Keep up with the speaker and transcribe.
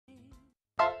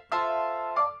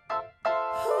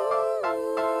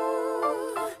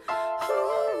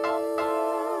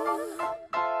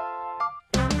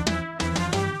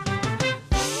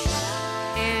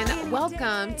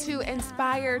to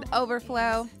Inspired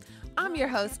Overflow. I'm your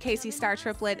host, Kacie Starr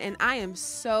Triplett, and I am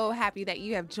so happy that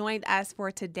you have joined us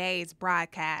for today's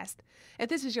broadcast. If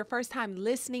this is your first time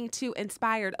listening to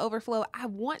Inspired Overflow, I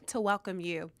want to welcome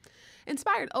you.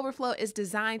 Inspired Overflow is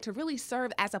designed to really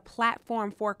serve as a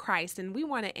platform for Christ, and we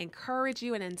want to encourage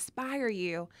you and inspire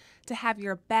you to have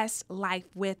your best life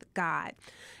with God.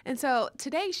 And so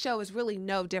today's show is really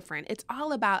no different. It's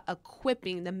all about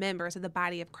equipping the members of the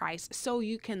body of Christ so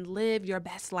you can live your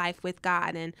best life with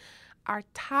God. And our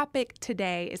topic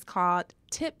today is called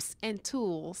Tips and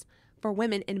Tools for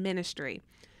Women in Ministry.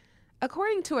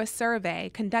 According to a survey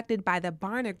conducted by the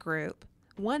Barna Group,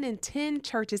 1 in 10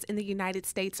 churches in the United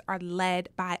States are led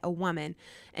by a woman.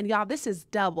 And y'all, this is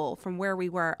double from where we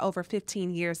were over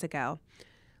 15 years ago.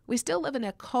 We still live in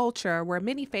a culture where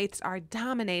many faiths are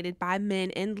dominated by men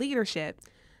in leadership.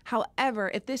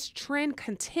 However, if this trend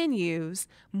continues,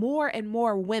 more and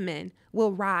more women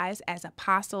will rise as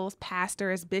apostles,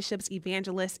 pastors, bishops,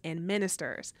 evangelists, and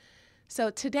ministers. So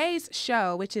today's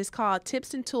show, which is called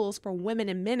Tips and Tools for Women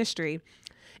in Ministry,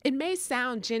 it may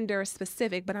sound gender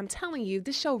specific, but I'm telling you,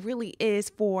 this show really is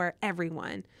for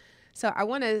everyone. So I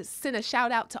want to send a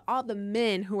shout out to all the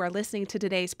men who are listening to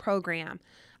today's program.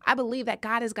 I believe that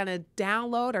God is going to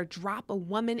download or drop a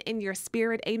woman in your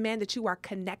spirit, amen, that you are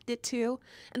connected to.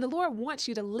 And the Lord wants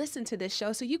you to listen to this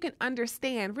show so you can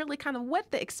understand really kind of what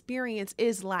the experience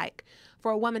is like for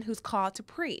a woman who's called to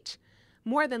preach.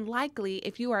 More than likely,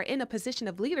 if you are in a position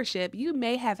of leadership, you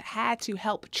may have had to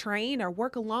help train or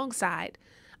work alongside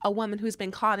a woman who's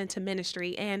been called into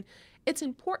ministry. And it's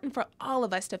important for all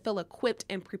of us to feel equipped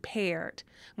and prepared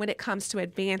when it comes to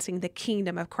advancing the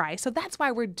kingdom of Christ. So that's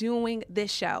why we're doing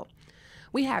this show.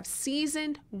 We have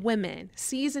seasoned women,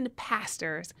 seasoned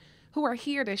pastors who are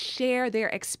here to share their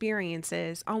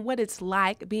experiences on what it's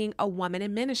like being a woman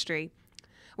in ministry.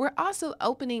 We're also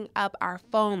opening up our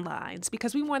phone lines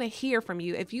because we want to hear from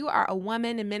you. If you are a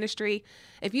woman in ministry,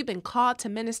 if you've been called to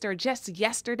minister just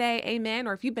yesterday, amen,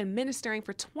 or if you've been ministering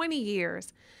for 20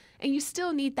 years and you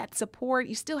still need that support,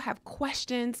 you still have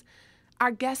questions,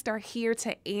 our guests are here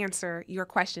to answer your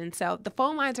questions. So the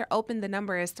phone lines are open. The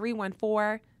number is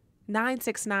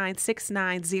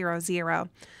 314-969-6900.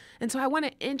 And so I want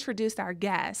to introduce our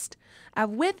guest.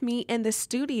 With me in the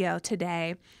studio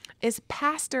today is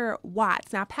Pastor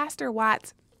Watts. Now, Pastor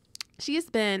Watts, she's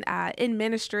been in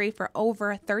ministry for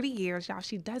over 30 years. Y'all,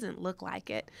 she doesn't look like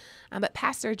it. But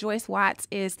Pastor Joyce Watts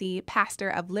is the pastor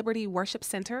of Liberty Worship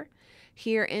Center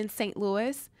here in St.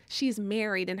 Louis. She's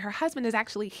married, and her husband is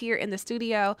actually here in the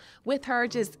studio with her,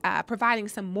 just providing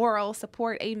some moral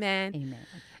support. Amen. Amen.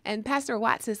 And Pastor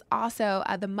Watts is also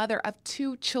the mother of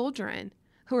 2 children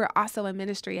who are also in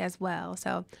ministry as well.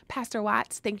 So, Pastor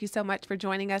Watts, thank you so much for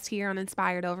joining us here on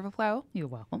Inspired Overflow. You're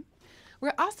welcome.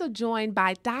 We're also joined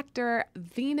by Dr.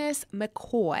 Venice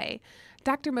McCoy.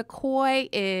 Dr. McCoy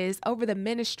is over the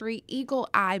ministry Eagle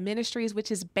Eye Ministries,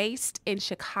 which is based in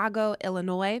Chicago,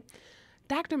 Illinois.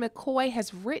 Dr. McCoy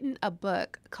has written a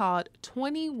book called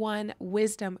 21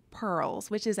 Wisdom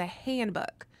Pearls, which is a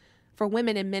handbook for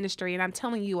women in ministry. And I'm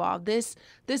telling you all, this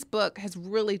book has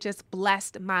really just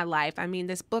blessed my life. I mean,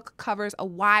 this book covers a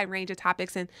wide range of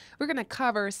topics, and we're going to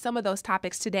cover some of those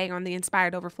topics today on the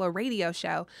Inspired Overflow radio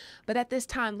show. But at this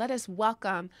time, let us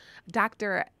welcome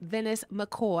Dr. Venice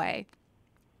McCoy.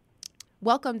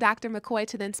 Welcome, Dr. McCoy,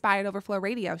 to the Inspired Overflow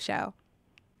radio show.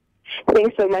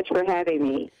 Thanks so much for having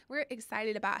me. We're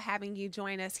excited about having you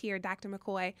join us here, Dr.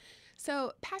 McCoy.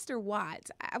 So, Pastor Watts,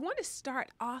 I want to start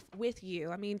off with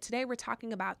you. I mean, today we're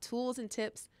talking about tools and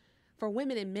tips for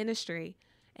women in ministry,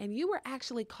 and you were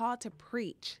actually called to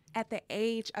preach at the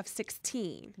age of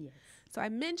 16. Yes. So I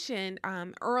mentioned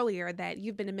earlier that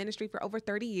you've been in ministry for over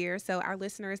 30 years. So our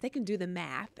listeners, they can do the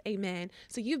math. Amen.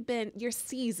 So you're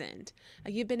seasoned.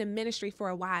 You've been in ministry for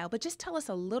a while. But just tell us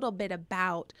a little bit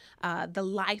about the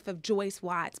life of Joyce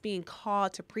Watts being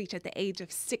called to preach at the age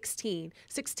of 16.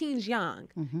 16's young.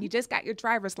 Mm-hmm. You just got your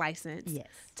driver's license. Yes.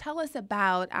 Tell us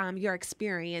about your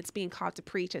experience being called to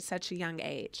preach at such a young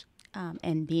age.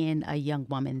 And being a young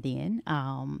woman then,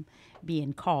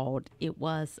 being called, it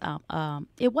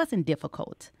wasn't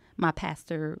difficult. My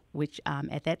pastor, which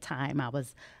at that time I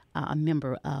was a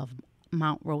member of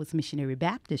Mount Rose Missionary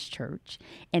Baptist Church,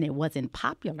 and it wasn't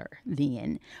popular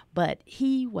then, but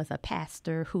he was a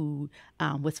pastor who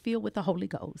was filled with the Holy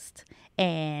Ghost.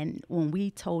 And when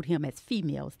we told him as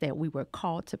females that we were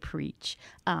called to preach,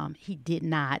 he did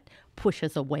not push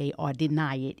us away or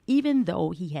deny it, even though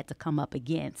he had to come up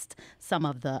against some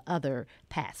of the other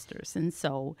pastors. And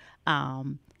so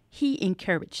he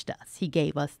encouraged us. He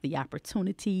gave us the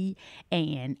opportunity.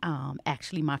 And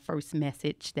actually, my first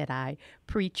message that I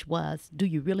preached was, do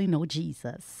you really know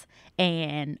Jesus?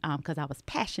 And because I was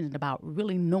passionate about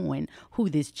really knowing who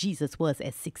this Jesus was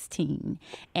at 16.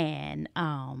 And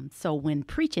so when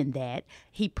preaching that,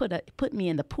 he put me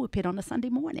in the pulpit on a Sunday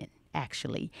morning,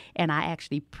 actually. And I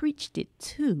actually preached it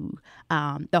to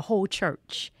the whole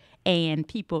church. And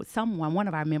people, one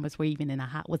of our members were even in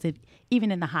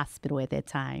the hospital at that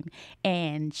time,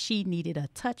 and she needed a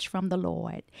touch from the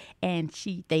Lord, and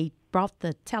they brought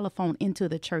the telephone into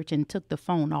the church and took the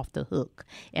phone off the hook.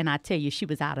 And I tell you, she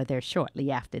was out of there shortly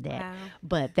after that. Wow.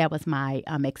 But that was my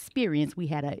experience.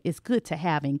 It's good to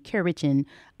have encouraging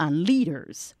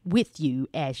leaders with you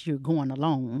as you're going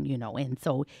along, and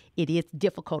so it is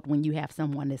difficult when you have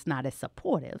someone that's not as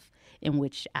supportive, in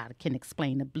which I can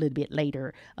explain a little bit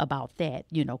later about that,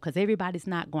 because everybody's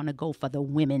not going to go for the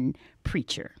women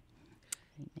preacher.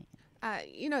 Amen.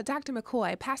 Dr.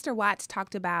 McCoy, Pastor Watts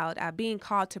talked about being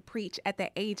called to preach at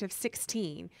the age of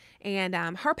 16. And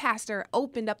her pastor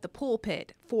opened up the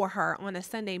pulpit for her on a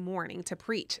Sunday morning to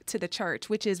preach to the church,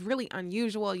 which is really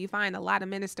unusual. You find a lot of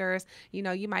ministers,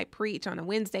 you might preach on a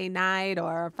Wednesday night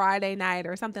or a Friday night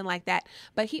or something like that.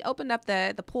 But he opened up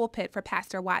the pulpit for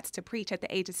Pastor Watts to preach at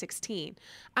the age of 16.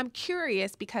 I'm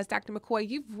curious because, Dr. McCoy,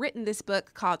 you've written this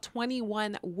book called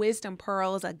 21 Wisdom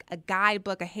Pearls, a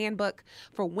guidebook, a handbook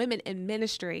for women in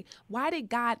ministry. Why did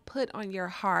God put on your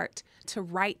heart to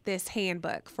write this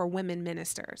handbook for women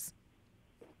ministers?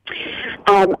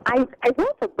 I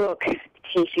wrote the book,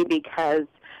 Kacie, because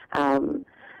I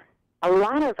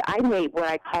made what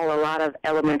I call a lot of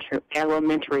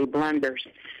elementary blunders.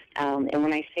 And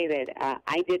when I say that,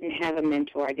 I didn't have a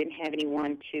mentor. I didn't have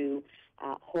anyone to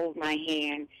hold my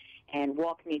hand and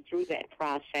walk me through that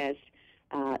process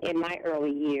in my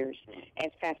early years,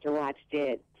 as Pastor Watts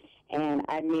did. And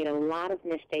I made a lot of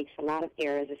mistakes, a lot of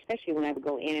errors, especially when I would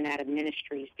go in and out of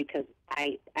ministries, because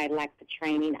I lacked the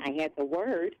training. I had the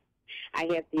word, I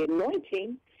had the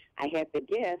anointing, I had the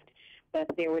gift, but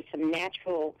there were some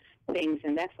natural things,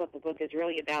 and that's what the book is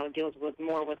really about. It deals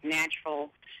more with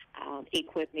natural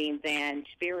equipping than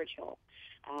spiritual.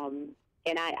 And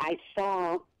I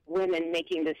saw women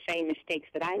making the same mistakes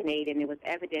that I made, and it was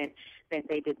evident that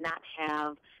they did not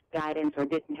have guidance or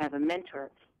didn't have a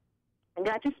mentor. And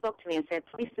God just spoke to me and said,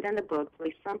 please put in the book,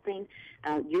 please something,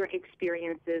 your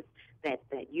experiences that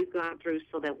you've gone through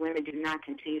so that women do not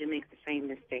continue to make the same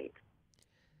mistakes.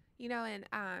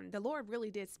 And the Lord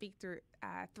really did speak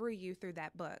through you through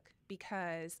that book,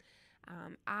 because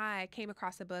I came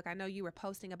across the book. I know you were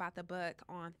posting about the book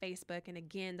on Facebook. And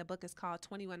again, the book is called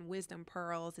 21 Wisdom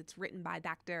Pearls. It's written by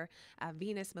Dr.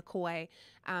 Venice McCoy.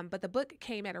 But the book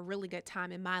came at a really good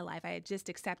time in my life. I had just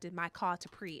accepted my call to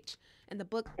preach. And the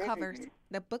book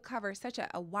covers such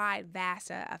a wide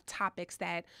vast of topics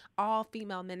that all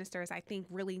female ministers, I think,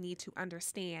 really need to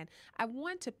understand. I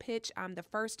want to pitch the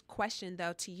first question,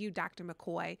 though, to you, Dr.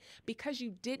 McCoy, because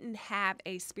you didn't have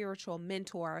a spiritual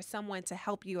mentor or someone to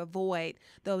help you avoid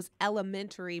those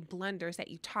elementary blunders that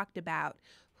you talked about.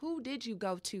 Who did you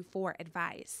go to for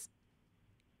advice?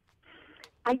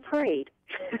 I prayed.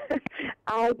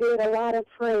 I did a lot of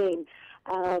praying.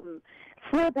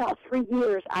 For about 3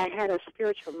 years, I had a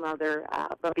spiritual mother,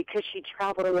 but because she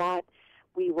traveled a lot,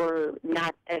 we were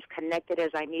not as connected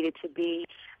as I needed to be.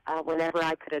 Whenever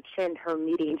I could attend her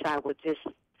meetings, I would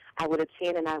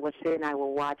attend and I would sit and I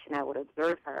would watch and I would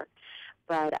observe her.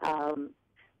 But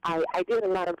I did a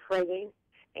lot of praying,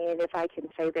 and if I can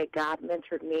say that God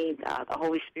mentored me, the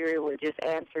Holy Spirit would just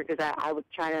answer, because I would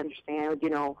try to understand,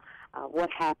 what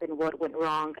happened, what went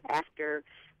wrong after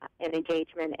an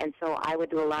engagement, and so I would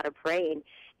do a lot of praying,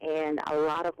 and a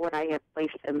lot of what I have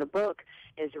placed in the book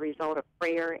is a result of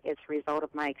prayer. It's a result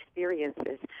of my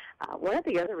experiences. One of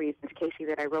the other reasons, Kacie,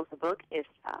 that I wrote the book is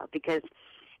because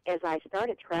as I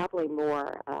started traveling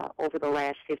more over the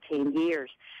last 15 years,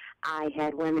 I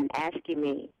had women asking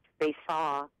me, they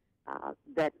saw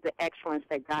that the excellence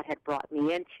that God had brought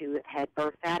me into had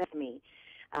birthed out of me,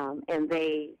 and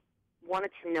they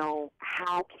wanted to know,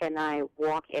 how can I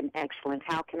walk in excellence?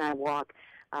 How can I walk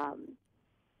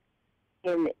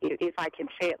in, if I can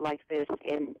say it like this,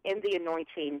 in the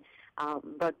anointing,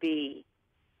 but be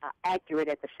accurate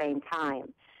at the same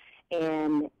time?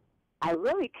 And I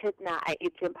really could not.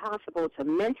 It's impossible to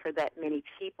mentor that many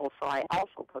people, so I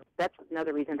also that's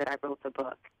another reason that I wrote the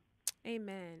book.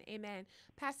 Amen. Amen.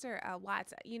 Pastor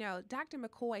Watts, Dr.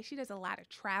 McCoy, she does a lot of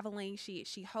traveling.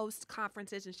 She hosts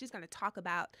conferences, and she's going to talk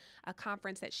about a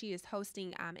conference that she is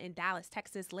hosting in Dallas,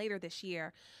 Texas later this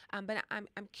year. But I'm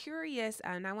curious,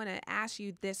 and I want to ask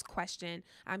you this question.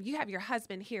 You have your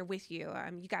husband here with you.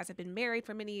 You guys have been married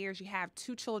for many years. You have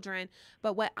 2 children.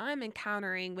 But what I'm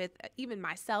encountering with even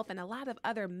myself and a lot of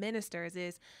other ministers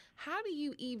is, how do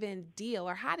you even deal,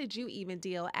 or how did you even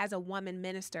deal as a woman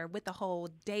minister with the whole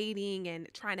dating and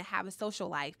trying to have a social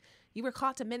life? You were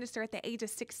called to minister at the age of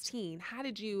 16. How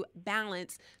did you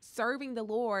balance serving the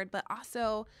Lord, but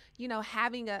also,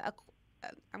 having I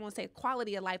won't say a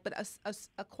quality of life, but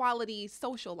a quality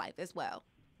social life as well?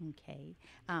 Okay.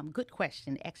 Good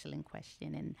question. Excellent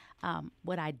question. And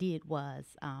what I did was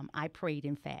I prayed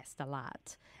and fasted a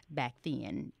lot back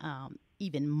then,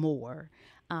 even more.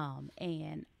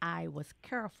 And I was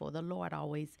careful. The Lord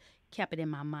always kept it in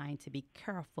my mind to be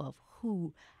careful of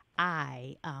who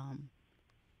I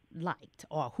liked,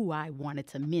 or who I wanted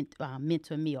to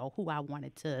mentor me, or who I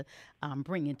wanted to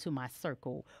bring into my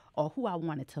circle, or who I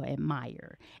wanted to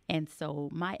admire. And so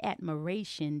my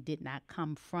admiration did not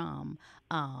come from,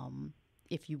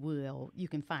 if you will, you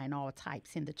can find all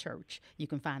types in the church. You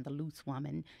can find the loose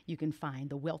woman. You can find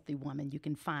the wealthy woman. You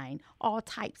can find all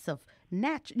types of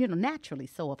naturally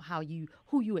so of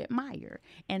who you admire.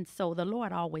 And so the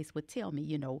Lord always would tell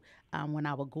me, when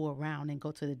I would go around and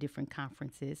go to the different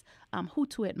conferences, who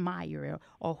to admire,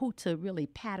 or who to really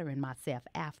pattern myself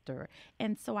after.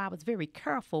 And so I was very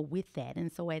careful with that.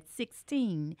 And so at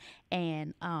 16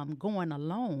 and going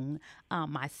along,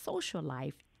 my social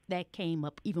life, that came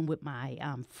up even with my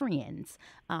friends.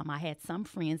 I had some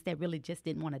friends that really just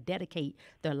didn't want to dedicate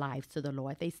their lives to the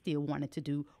Lord. They still wanted to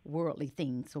do worldly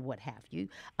things or what have you.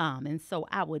 And so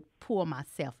I would pull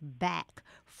myself back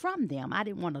from them. I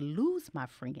didn't want to lose my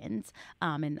friends.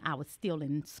 And I was still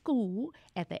in school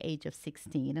at the age of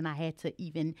 16. And I had to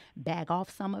even bag off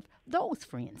some of those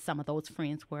friends. Some of those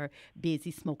friends were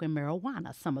busy smoking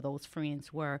marijuana. Some of those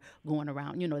friends were going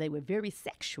around, they were very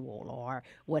sexual or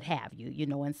what have you,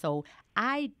 And so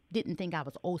I didn't think I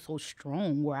was so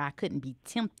strong where I couldn't be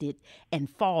tempted and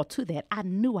fall to that. I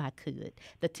knew I could.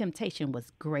 The temptation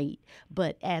was great.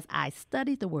 But as I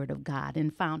studied the Word of God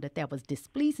and found that was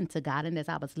displeasing to God, and as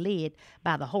I was led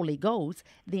by the Holy Ghost,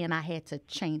 then I had to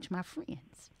change my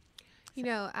friends.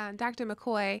 Dr.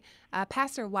 McCoy,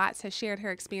 Pastor Watts has shared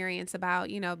her experience about,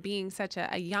 being such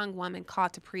a young woman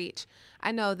called to preach.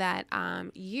 I know that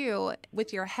you,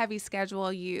 with your heavy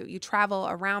schedule, you travel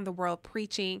around the world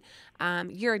preaching.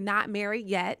 You're not married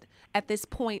yet at this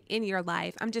point in your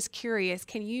life. I'm just curious,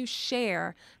 can you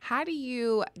share, how do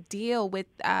you deal with,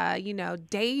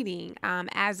 dating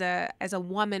as a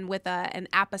woman with an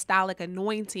apostolic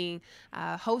anointing,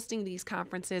 hosting these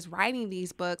conferences, writing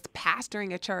these books,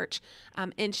 pastoring a church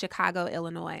in Chicago,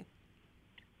 Illinois?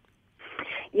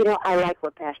 I like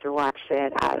what Pastor Watts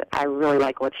said. I really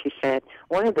like what she said.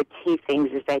 One of the key things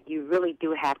is that you really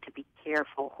do have to be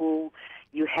careful who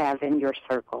you have in your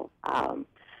circle.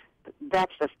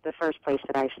 That's the first place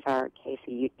that I start,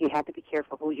 Kacie. You have to be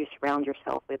careful who you surround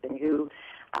yourself with and who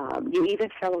you even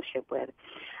fellowship with.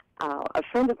 A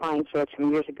friend of mine said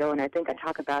some years ago, and I think I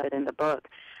talk about it in the book,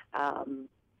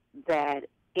 that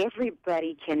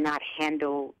everybody cannot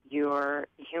handle your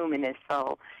humanness,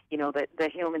 so, the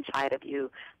human side of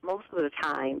you. Most of the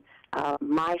time,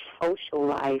 my social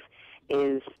life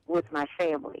is with my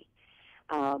family.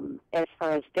 As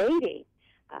far as dating,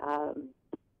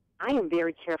 I am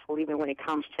very careful even when it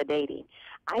comes to dating.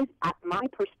 My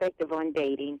perspective on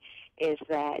dating is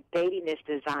that dating is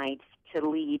designed to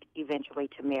lead eventually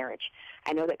to marriage.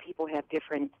 I know that people have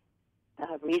different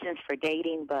reasons for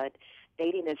dating, but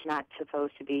dating is not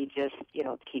supposed to be just,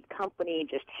 to keep company,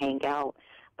 just hang out.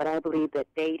 But I believe that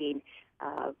dating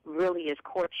really is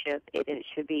courtship. It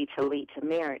should be to lead to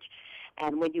marriage.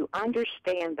 And when you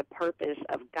understand the purpose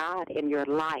of God in your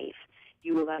life,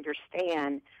 you will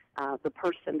understand the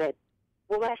person that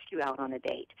will ask you out on a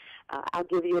date. I'll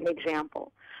give you an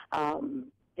example.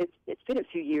 It's been a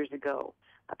few years ago.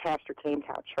 A pastor came to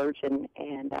our church, and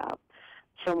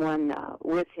someone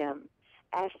with him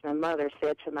asked my mother,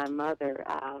 said to my mother,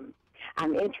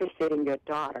 I'm interested in your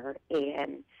daughter,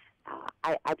 and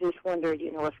I just wondered,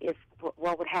 if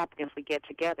what would happen if we get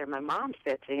together. My mom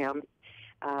said to him,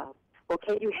 well,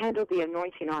 can you handle the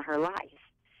anointing on her life?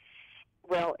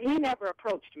 Well, he never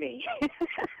approached me.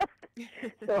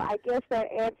 So I guess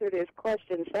that answered his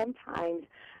question. Sometimes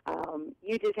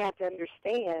you just have to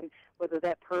understand whether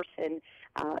that person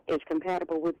is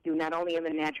compatible with you, not only in the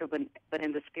natural but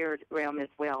in the spirit realm as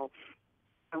well.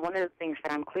 And one of the things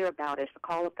that I'm clear about is the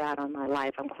call of God on my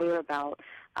life. I'm clear about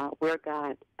where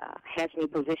God has me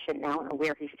positioned now and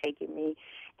where he's taking me.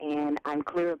 And I'm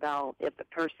clear about if the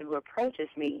person who approaches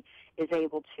me is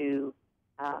able to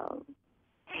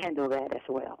handle that as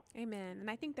well. Amen. And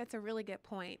I think that's a really good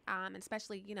point.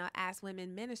 Especially, as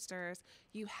women ministers,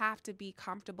 you have to be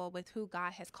comfortable with who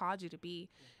God has called you to be.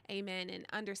 Amen. And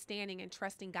understanding and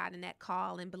trusting God in that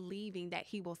call and believing that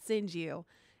he will send you,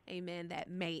 amen, that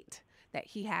mate that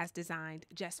he has designed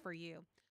just for you.